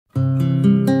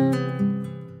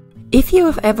If you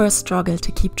have ever struggled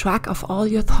to keep track of all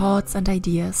your thoughts and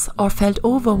ideas or felt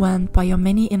overwhelmed by your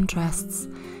many interests,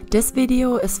 this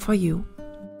video is for you.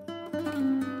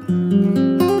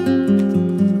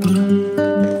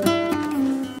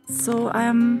 So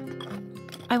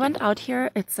I went out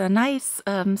here. It's a nice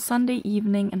Sunday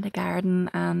evening in the garden,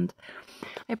 and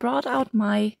I brought out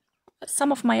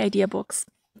some of my idea books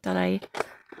that I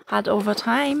had over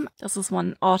time. This is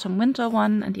one autumn-winter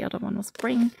one, and the other one was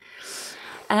spring.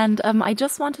 And I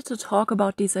just wanted to talk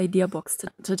about these idea books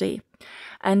today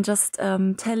and just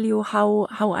tell you how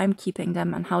I'm keeping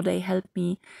them and how they help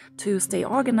me to stay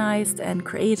organized and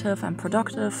creative and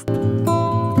productive.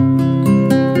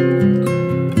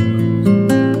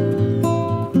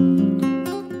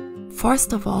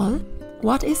 First of all,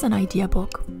 what is an idea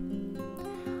book?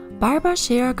 Barbara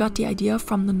Sher got the idea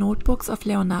from the notebooks of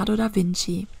Leonardo da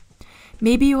Vinci.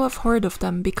 Maybe you have heard of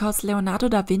them because Leonardo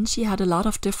da Vinci had a lot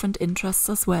of different interests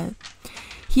as well.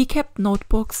 He kept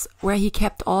notebooks where he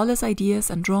kept all his ideas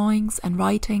and drawings and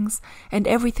writings and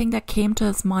everything that came to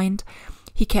his mind,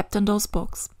 he kept in those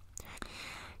books.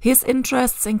 His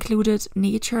interests included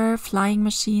nature, flying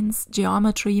machines,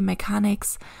 geometry,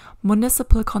 mechanics,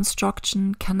 municipal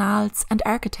construction, canals, and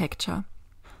architecture.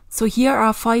 So here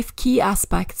are 5 key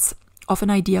aspects of an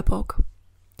idea book.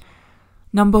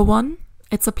 Number 1.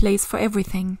 It's a place for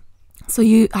everything. So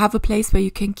you have a place where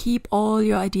you can keep all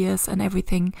your ideas and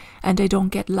everything, and they don't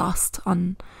get lost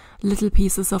on little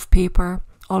pieces of paper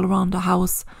all around the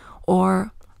house,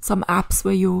 or some apps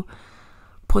where you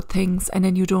put things and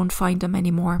then you don't find them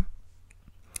anymore.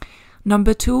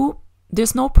 Number 2,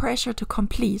 there's no pressure to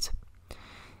complete.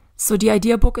 So the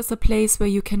idea book is a place where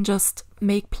you can just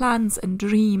make plans and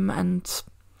dream and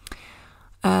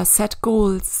set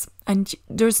goals, and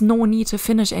there's no need to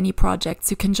finish any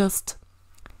projects. You can just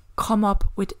come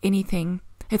up with anything.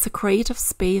 It's a creative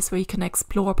space where you can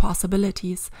explore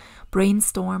possibilities,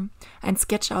 brainstorm, and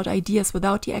sketch out ideas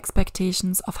without the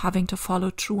expectations of having to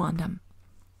follow through on them.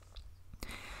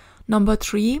 Number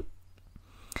 3,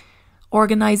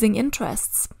 organizing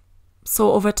interests.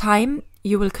 So over time,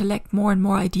 you will collect more and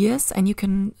more ideas, and you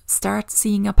can start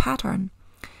seeing a pattern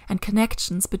and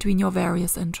connections between your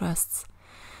various interests.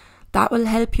 That will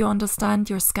help you understand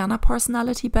your scanner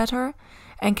personality better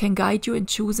and can guide you in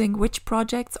choosing which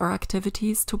projects or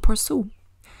activities to pursue.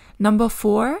 Number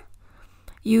 4,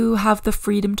 you have the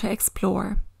freedom to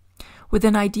explore. With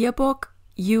an idea book,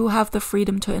 you have the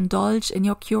freedom to indulge in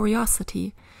your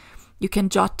curiosity. You can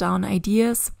jot down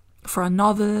ideas for a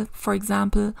novel, for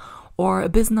example, or a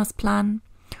business plan,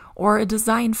 or a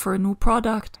design for a new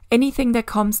product, anything that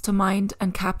comes to mind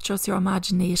and captures your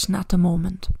imagination at the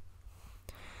moment.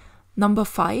 Number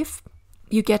 5,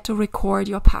 you get to record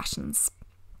your passions.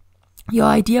 Your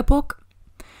idea book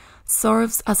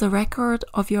serves as a record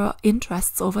of your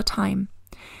interests over time.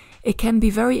 It can be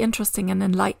very interesting and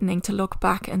enlightening to look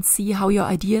back and see how your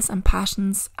ideas and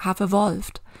passions have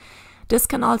evolved. This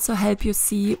can also help you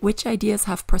see which ideas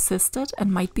have persisted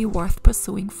and might be worth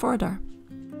pursuing further.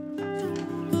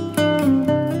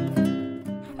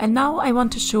 And now I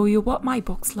want to show you what my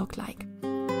books look like.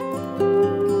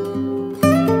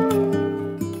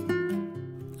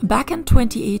 Back in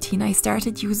 2018, I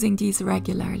started using these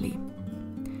regularly.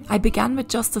 I began with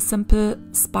just a simple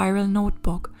spiral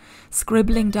notebook,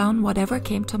 scribbling down whatever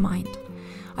came to mind.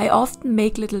 I often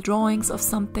make little drawings of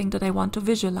something that I want to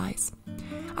visualize.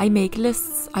 I make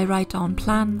lists, I write down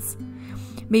plans,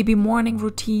 maybe morning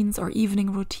routines or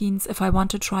evening routines if I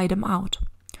want to try them out,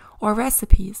 or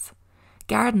recipes,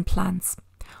 garden plans,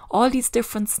 all these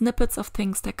different snippets of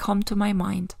things that come to my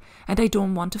mind and I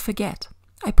don't want to forget.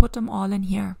 I put them all in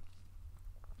here.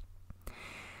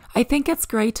 I think it's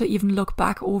great to even look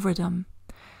back over them.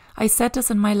 I said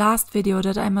this in my last video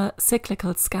that I'm a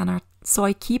cyclical scanner, so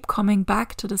I keep coming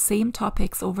back to the same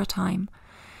topics over time.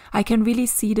 I can really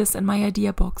see this in my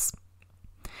idea books.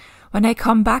 When I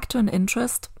come back to an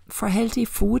interest for healthy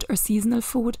food or seasonal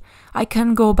food, I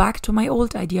can go back to my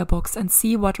old idea books and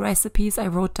see what recipes I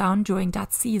wrote down during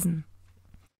that season.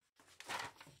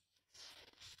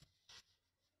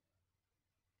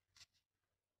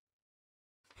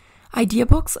 Idea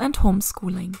books and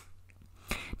homeschooling.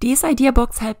 These idea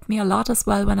books helped me a lot as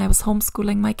well when I was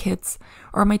homeschooling my kids,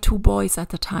 or my 2 boys at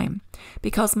the time,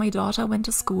 because my daughter went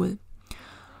to school.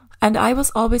 And I was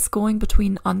always going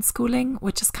between unschooling,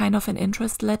 which is kind of an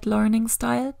interest-led learning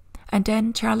style, and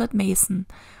then Charlotte Mason,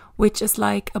 which is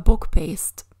like a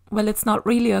book-based. Well, it's not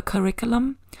really a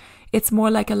curriculum, it's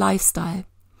more like a lifestyle,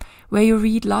 where you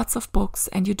read lots of books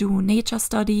and you do nature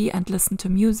study and listen to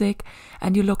music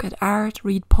and you look at art,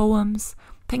 read poems,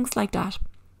 things like that.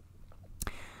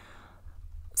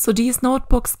 So these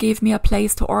notebooks gave me a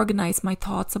place to organize my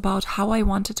thoughts about how I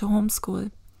wanted to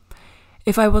homeschool.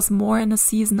 If I was more in a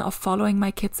season of following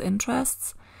my kids'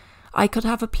 interests, I could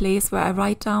have a place where I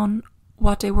write down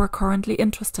what they were currently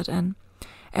interested in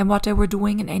and what they were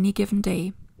doing in any given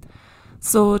day.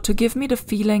 So to give me the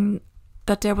feeling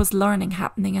that there was learning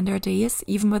happening in their days,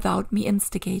 even without me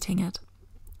instigating it.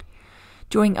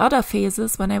 During other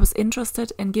phases, when I was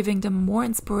interested in giving them more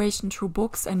inspiration through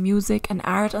books and music and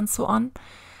art and so on,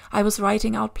 I was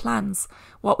writing out plans,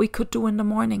 what we could do in the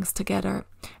mornings together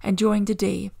and during the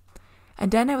day.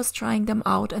 And then I was trying them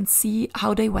out and see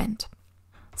how they went.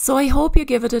 So I hope you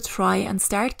give it a try and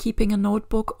start keeping a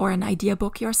notebook or an idea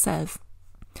book yourself.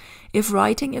 If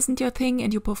writing isn't your thing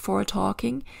and you prefer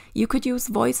talking, you could use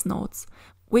voice notes,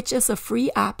 which is a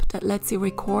free app that lets you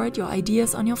record your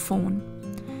ideas on your phone.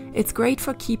 It's great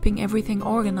for keeping everything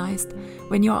organized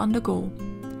when you're on the go.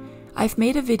 I've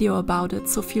made a video about it,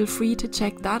 so feel free to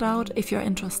check that out if you're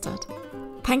interested.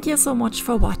 Thank you so much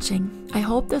for watching. I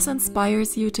hope this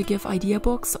inspires you to give idea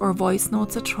books or voice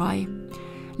notes a try.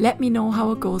 Let me know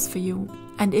how it goes for you,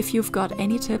 and if you've got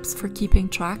any tips for keeping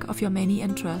track of your many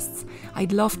interests,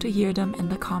 I'd love to hear them in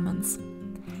the comments.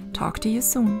 Talk to you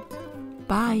soon.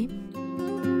 Bye!